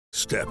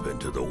Step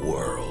into the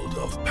world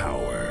of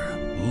power,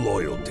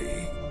 loyalty,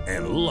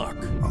 and luck.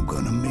 I'm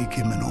gonna make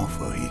him an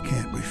offer he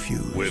can't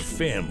refuse. With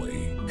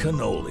family,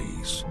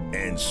 cannolis,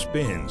 and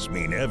spins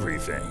mean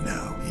everything.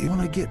 Now, you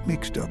wanna get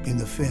mixed up in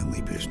the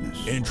family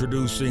business.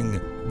 Introducing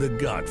The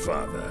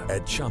Godfather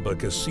at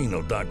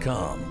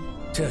ChumbaCasino.com.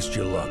 Test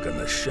your luck in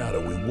the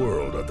shadowy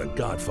world of The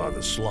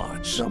Godfather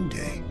slot.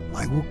 Someday,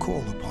 I will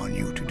call upon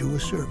you to do a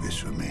service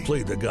for me.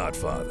 Play The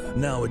Godfather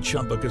now at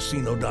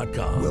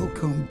ChumbaCasino.com.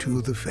 Welcome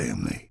to the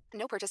family.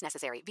 No purchase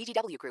necessary.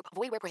 VGW Group.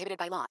 Void where prohibited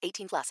by law.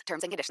 18 plus.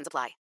 Terms and conditions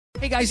apply.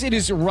 Hey guys, it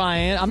is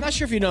Ryan. I'm not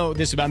sure if you know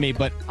this about me,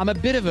 but I'm a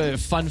bit of a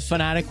fun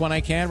fanatic when I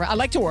can. I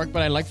like to work,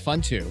 but I like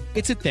fun too.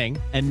 It's a thing.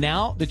 And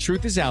now the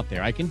truth is out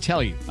there. I can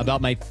tell you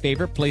about my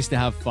favorite place to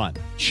have fun.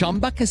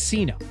 Chumba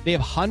Casino. They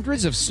have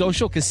hundreds of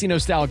social casino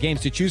style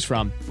games to choose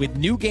from with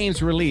new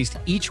games released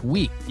each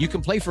week. You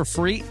can play for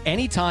free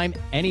anytime,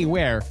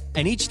 anywhere.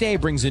 And each day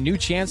brings a new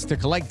chance to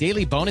collect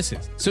daily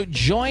bonuses. So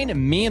join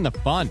me in the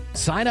fun.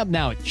 Sign up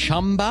now at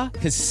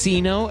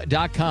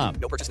ChumbaCasino.com.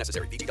 No purchase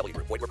necessary. VGW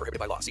Group. Void where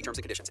prohibited by law. See terms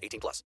and conditions. 18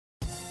 plus.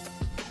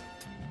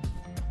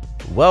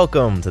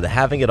 Welcome to the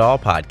Having It All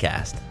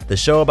podcast, the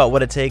show about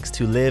what it takes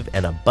to live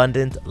an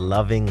abundant,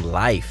 loving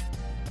life.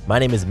 My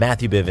name is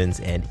Matthew Bivens,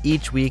 and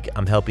each week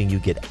I'm helping you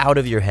get out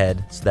of your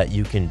head so that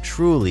you can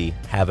truly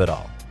have it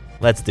all.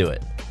 Let's do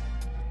it.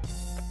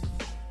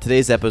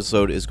 Today's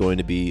episode is going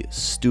to be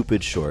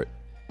stupid short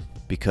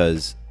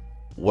because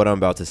what I'm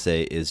about to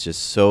say is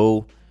just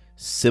so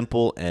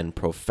simple and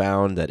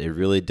profound that it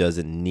really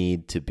doesn't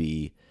need to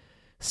be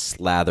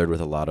slathered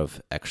with a lot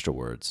of extra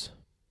words.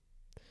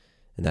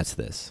 And that's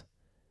this.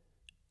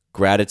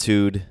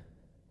 Gratitude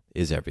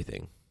is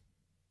everything.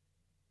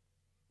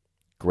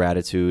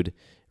 Gratitude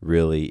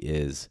really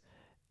is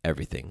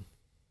everything.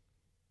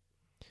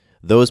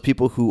 Those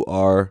people who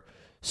are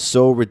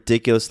so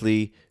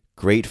ridiculously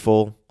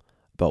grateful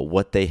about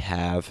what they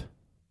have,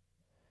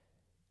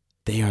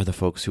 they are the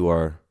folks who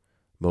are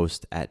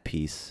most at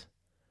peace,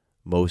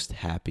 most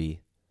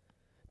happy.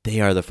 They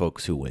are the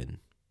folks who win.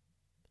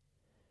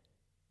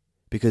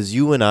 Because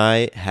you and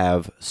I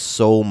have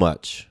so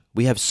much.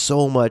 We have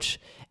so much,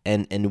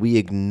 and we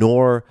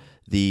ignore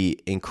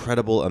the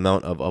incredible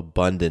amount of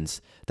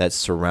abundance that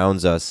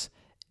surrounds us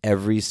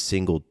every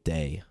single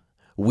day.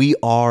 We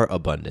are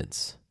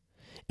abundance,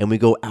 and we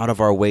go out of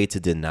our way to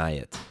deny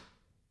it.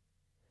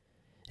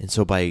 And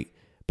so by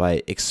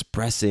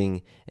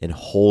expressing and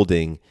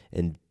holding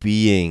and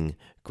being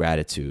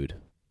gratitude.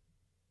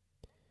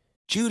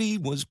 Judy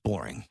was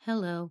boring.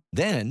 Hello.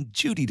 Then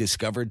Judy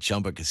discovered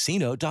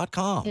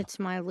ChumbaCasino.com. It's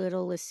my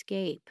little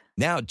escape.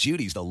 Now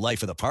Judy's the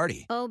life of the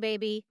party. Oh,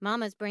 baby,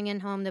 mama's bringing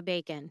home the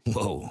bacon.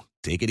 Whoa,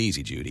 take it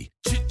easy, Judy.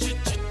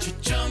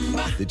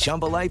 The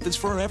Chumba life is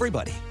for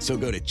everybody. So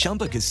go to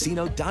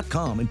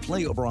ChumbaCasino.com and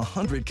play over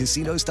 100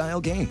 casino-style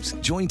games.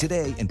 Join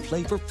today and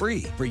play for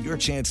free for your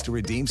chance to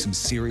redeem some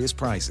serious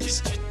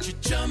prizes.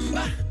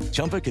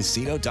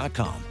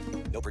 ChumbaCasino.com.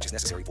 No purchase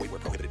necessary. Void where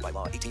prohibited by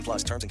law. 18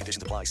 plus terms and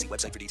conditions apply. See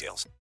website for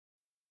details.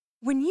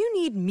 When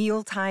you need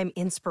mealtime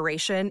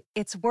inspiration,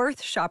 it's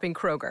worth shopping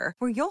Kroger,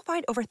 where you'll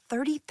find over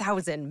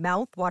 30,000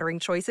 mouth-watering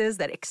choices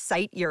that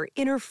excite your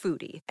inner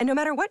foodie. And no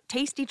matter what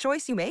tasty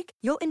choice you make,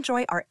 you'll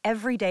enjoy our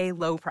everyday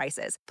low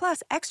prices,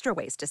 plus extra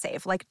ways to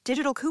save, like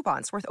digital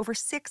coupons worth over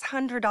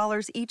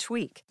 $600 each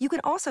week. You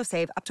can also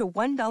save up to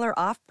 $1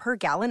 off per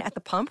gallon at the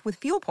pump with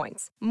fuel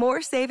points.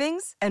 More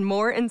savings and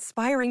more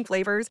inspiring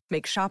flavors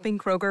make shopping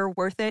Kroger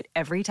worth it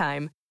every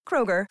time.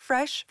 Kroger,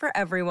 fresh for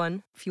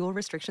everyone. Fuel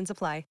restrictions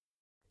apply.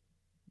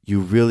 You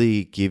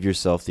really give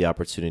yourself the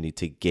opportunity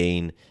to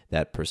gain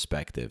that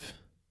perspective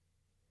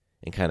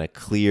and kind of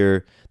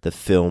clear the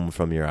film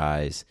from your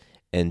eyes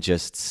and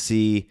just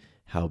see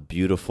how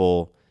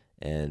beautiful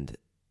and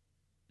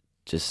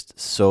just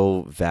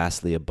so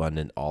vastly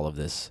abundant all of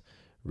this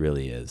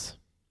really is.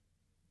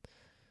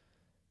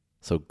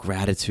 So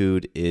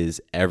gratitude is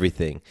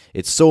everything.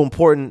 It's so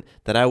important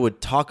that I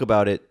would talk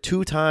about it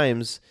 2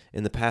 times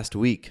in the past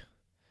week.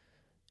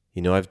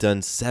 You know, I've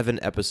done 7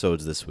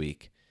 episodes this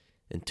week,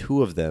 and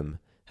 2 of them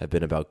have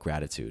been about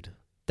gratitude.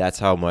 That's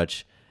how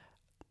much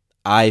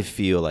I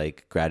feel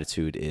like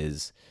gratitude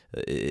is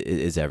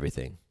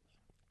everything.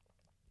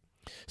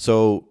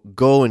 So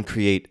go and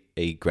create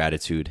a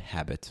gratitude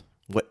habit,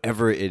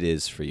 whatever it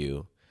is for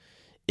you.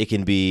 It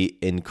can be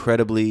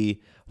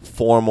incredibly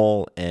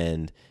formal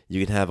and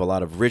you can have a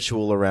lot of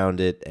ritual around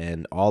it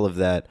and all of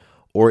that,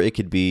 or it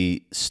could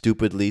be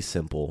stupidly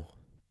simple.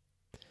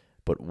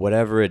 But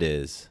whatever it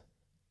is,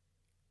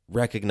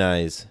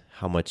 recognize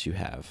how much you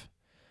have.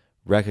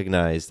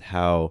 Recognize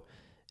how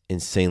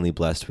insanely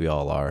blessed we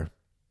all are.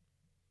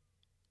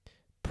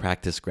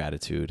 Practice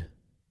gratitude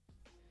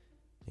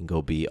and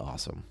go be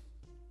awesome.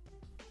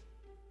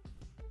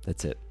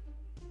 That's it.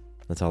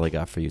 That's all I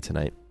got for you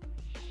tonight.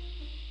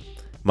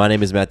 My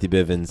name is Matthew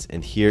Bivens,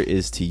 and here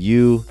is to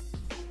you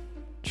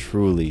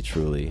truly,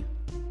 truly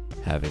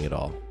having it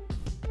all.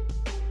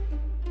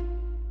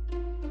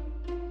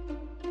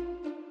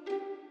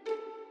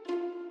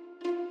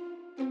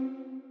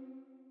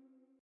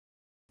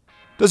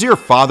 Does your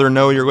father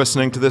know you're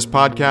listening to this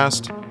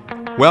podcast?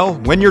 Well,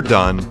 when you're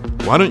done,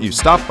 why don't you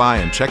stop by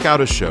and check out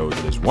a show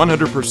that is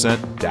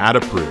 100%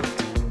 dad-approved,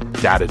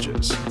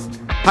 Dadages.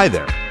 Hi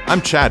there,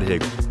 I'm Chad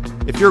Hagel.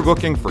 If you're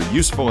looking for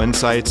useful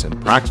insights and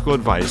practical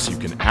advice you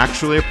can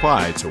actually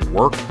apply to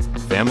work,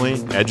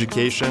 family,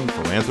 education,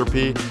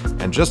 philanthropy,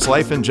 and just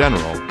life in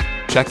general,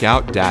 check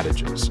out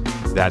Dadages.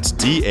 That's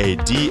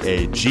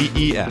Dadages,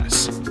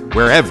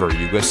 wherever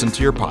you listen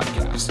to your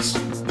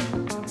podcasts.